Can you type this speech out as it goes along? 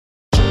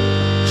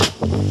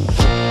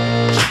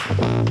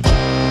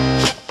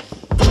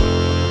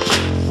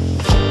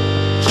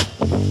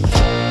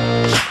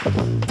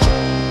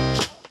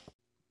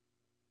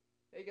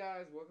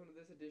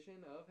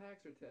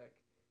Haxortech.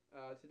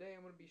 Today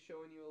I'm going to be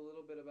showing you a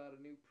little bit about a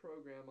new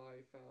program I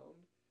found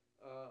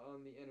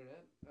on the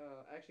internet.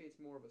 Actually, it's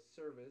more of a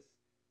service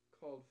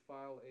called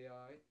File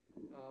AI.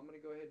 I'm going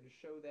to go ahead and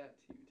show that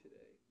to you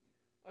today.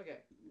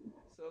 Okay,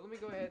 so let me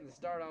go ahead and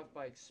start off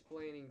by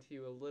explaining to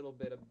you a little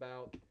bit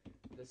about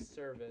the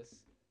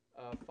service.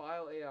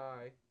 File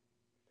AI,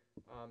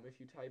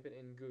 if you type it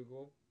in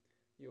Google,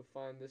 you'll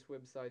find this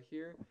website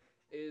here,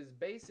 is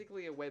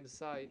basically a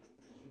website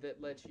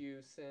that lets you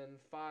send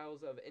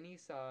files of any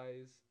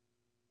size,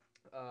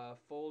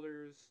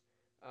 folders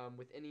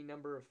with any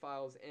number of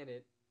files in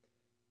it,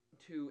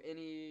 to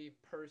any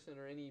person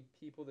or any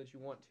people that you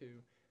want to,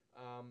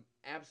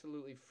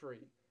 absolutely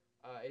free.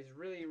 It's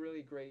really,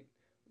 really great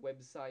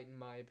website in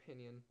my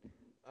opinion.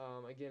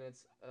 Again,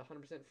 it's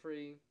 100%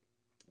 free.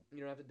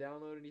 You don't have to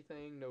download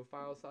anything, no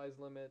file size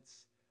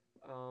limits.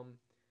 Um,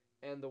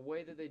 and the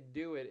way that they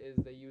do it is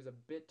they use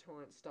a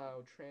BitTorrent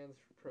style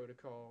transfer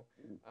protocol,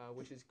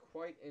 which is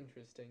quite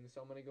interesting. So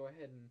I'm going to go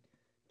ahead and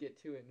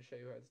get to it and show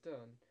you how it's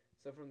done.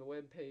 So from the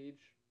web page,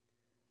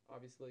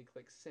 obviously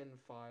click Send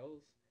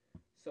Files.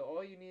 So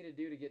all you need to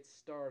do to get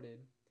started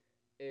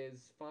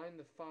is find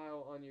the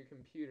file on your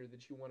computer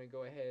that you want to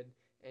go ahead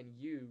and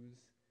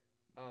use,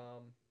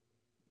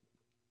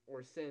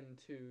 or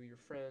send to your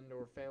friend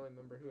or family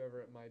member,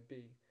 whoever it might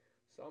be.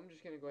 So I'm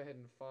just going to go ahead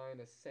and find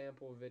a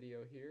sample video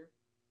here.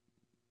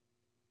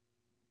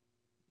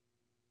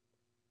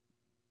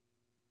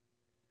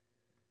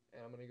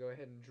 And I'm going to go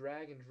ahead and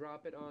drag and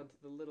drop it onto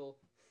the little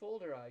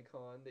folder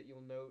icon that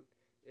you'll note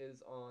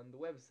is on the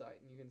website.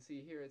 And you can see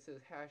here it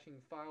says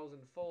hashing files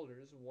and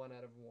folders 1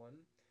 out of 1.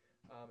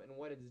 And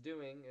what it's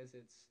doing is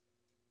it's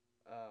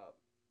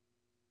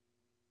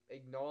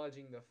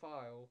acknowledging the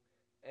file,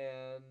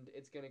 and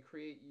it's going to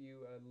create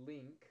you a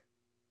link.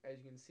 As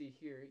you can see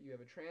here, you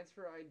have a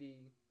transfer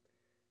ID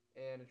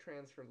and a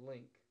transfer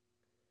link.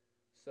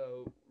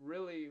 So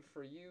really,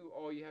 for you,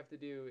 all you have to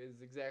do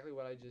is exactly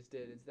what I just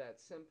did. It's that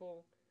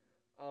simple.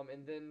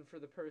 And then for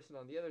the person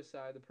on the other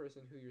side, the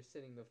person who you're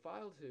sending the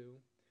file to,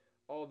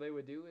 all they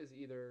would do is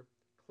either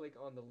click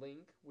on the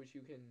link, which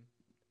you can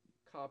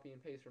copy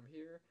and paste from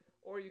here,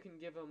 or you can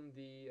give them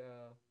the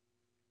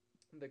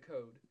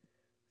code.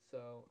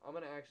 So I'm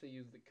going to actually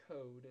use the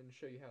code and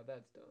show you how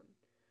that's done.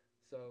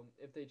 So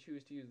if they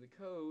choose to use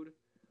the code,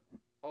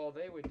 all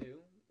they would do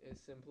is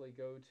simply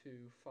go to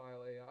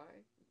File AI,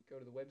 go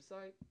to the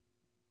website,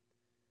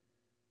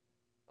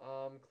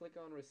 click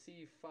on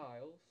Receive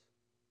Files,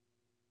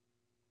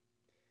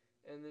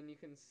 and then you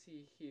can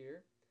see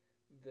here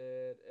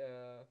that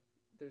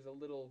there's a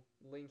little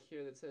link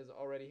here that says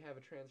already have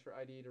a transfer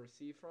ID to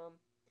receive from.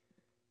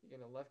 You're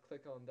going to left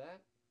click on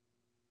that,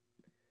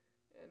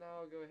 and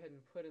now I'll go ahead and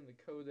put in the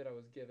code that I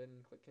was given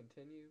and click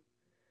continue.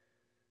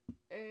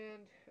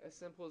 And as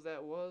simple as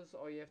that was,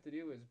 all you have to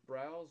do is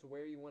browse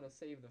where you want to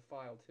save the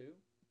file to.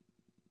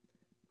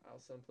 I'll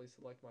simply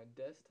select my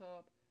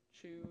desktop,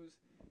 choose,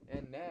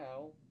 and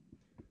now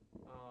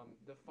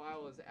the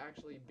file is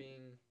actually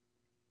being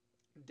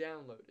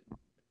downloaded,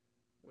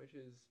 which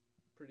is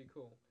pretty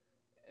cool.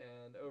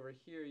 And over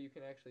here you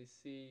can actually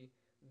see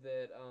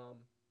that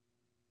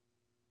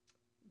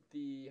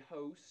the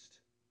host,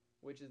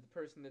 which is the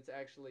person that's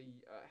actually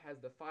has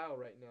the file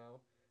right now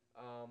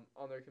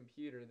on their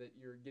computer that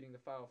you're getting the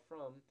file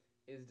from,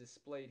 is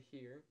displayed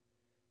here.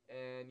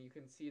 And you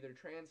can see their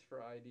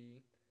transfer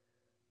ID.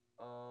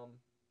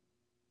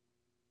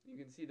 You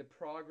can see the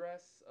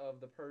progress of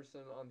the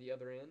person on the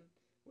other end,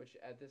 which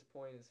at this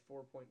point is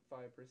 4.5%,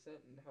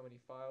 and how many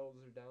files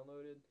are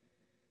downloaded.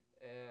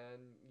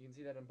 And you can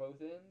see that on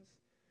both ends.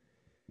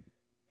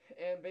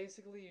 And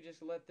basically you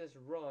just let this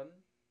run,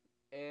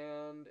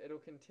 and it'll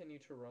continue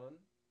to run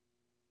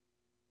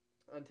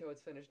until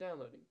it's finished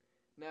downloading.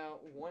 Now,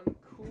 one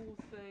cool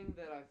thing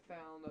that I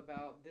found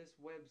about this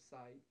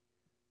website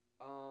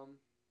um,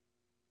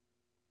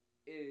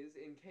 is,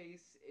 in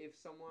case if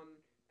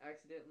someone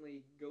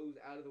accidentally goes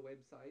out of the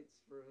websites,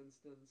 for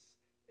instance,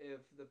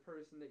 if the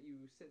person that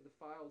you sent the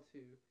file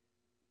to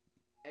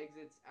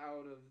exits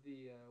out of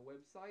the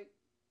website,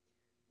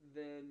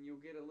 then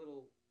you'll get a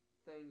little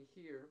thing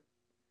here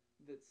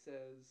that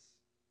says,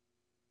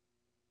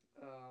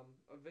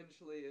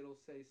 eventually it'll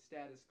say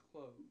status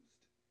closed,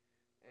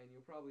 and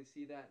you'll probably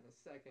see that in a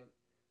second.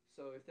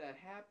 So if that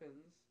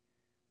happens,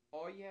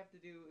 all you have to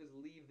do is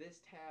leave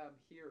this tab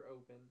here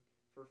open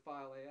for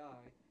File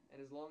AI,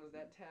 and as long as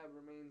that tab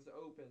remains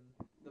open,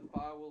 the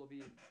file will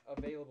be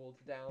available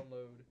to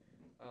download,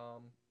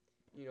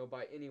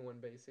 by anyone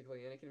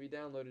basically, and it can be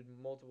downloaded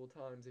multiple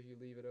times if you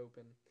leave it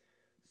open.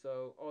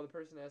 So all the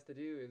person has to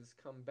do is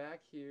come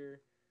back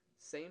here,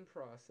 same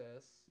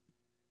process,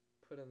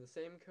 put in the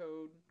same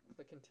code,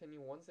 click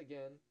continue once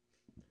again,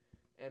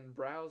 and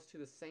browse to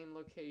the same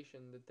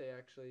location that they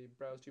actually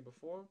browsed to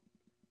before.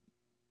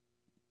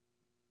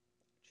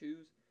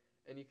 Choose,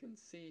 and you can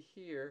see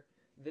here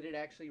that it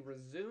actually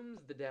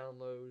resumes the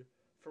download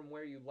from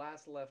where you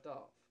last left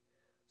off.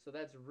 So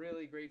that's a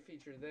really great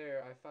feature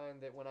there. I find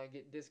that when I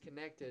get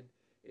disconnected,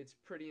 it's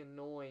pretty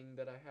annoying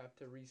that I have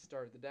to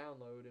restart the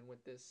download, and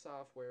with this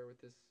software, with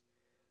this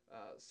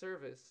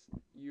service,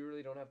 you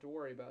really don't have to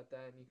worry about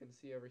that. And you can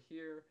see over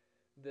here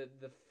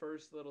the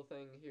first little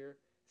thing here,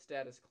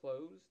 status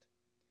closed,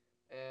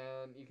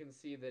 and you can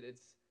see that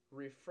it's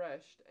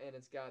refreshed and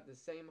it's got the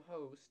same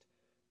host,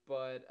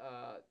 but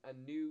a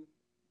new,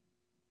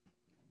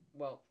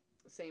 well,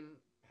 same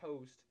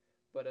host,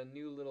 but a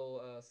new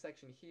little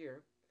section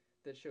here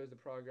that shows the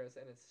progress,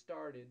 and it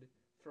started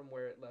from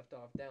where it left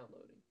off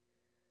downloading.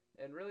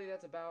 And really,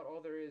 that's about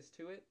all there is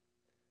to it.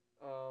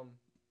 Um,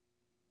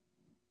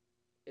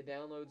 it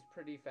downloads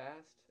pretty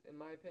fast, in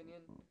my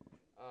opinion.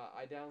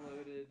 I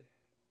downloaded,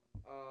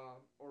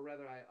 or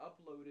rather, I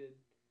uploaded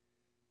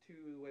to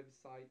the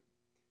website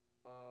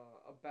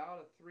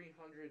about a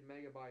 300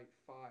 megabyte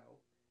file,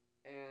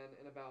 and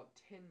in about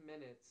 10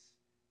 minutes,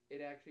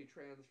 it actually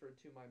transferred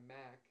to my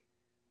Mac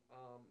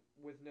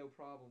with no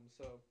problem.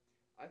 So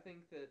I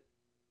think that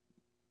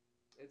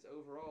it's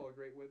overall a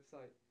great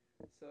website.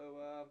 So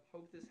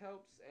hope this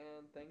helps,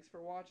 and thanks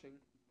for watching.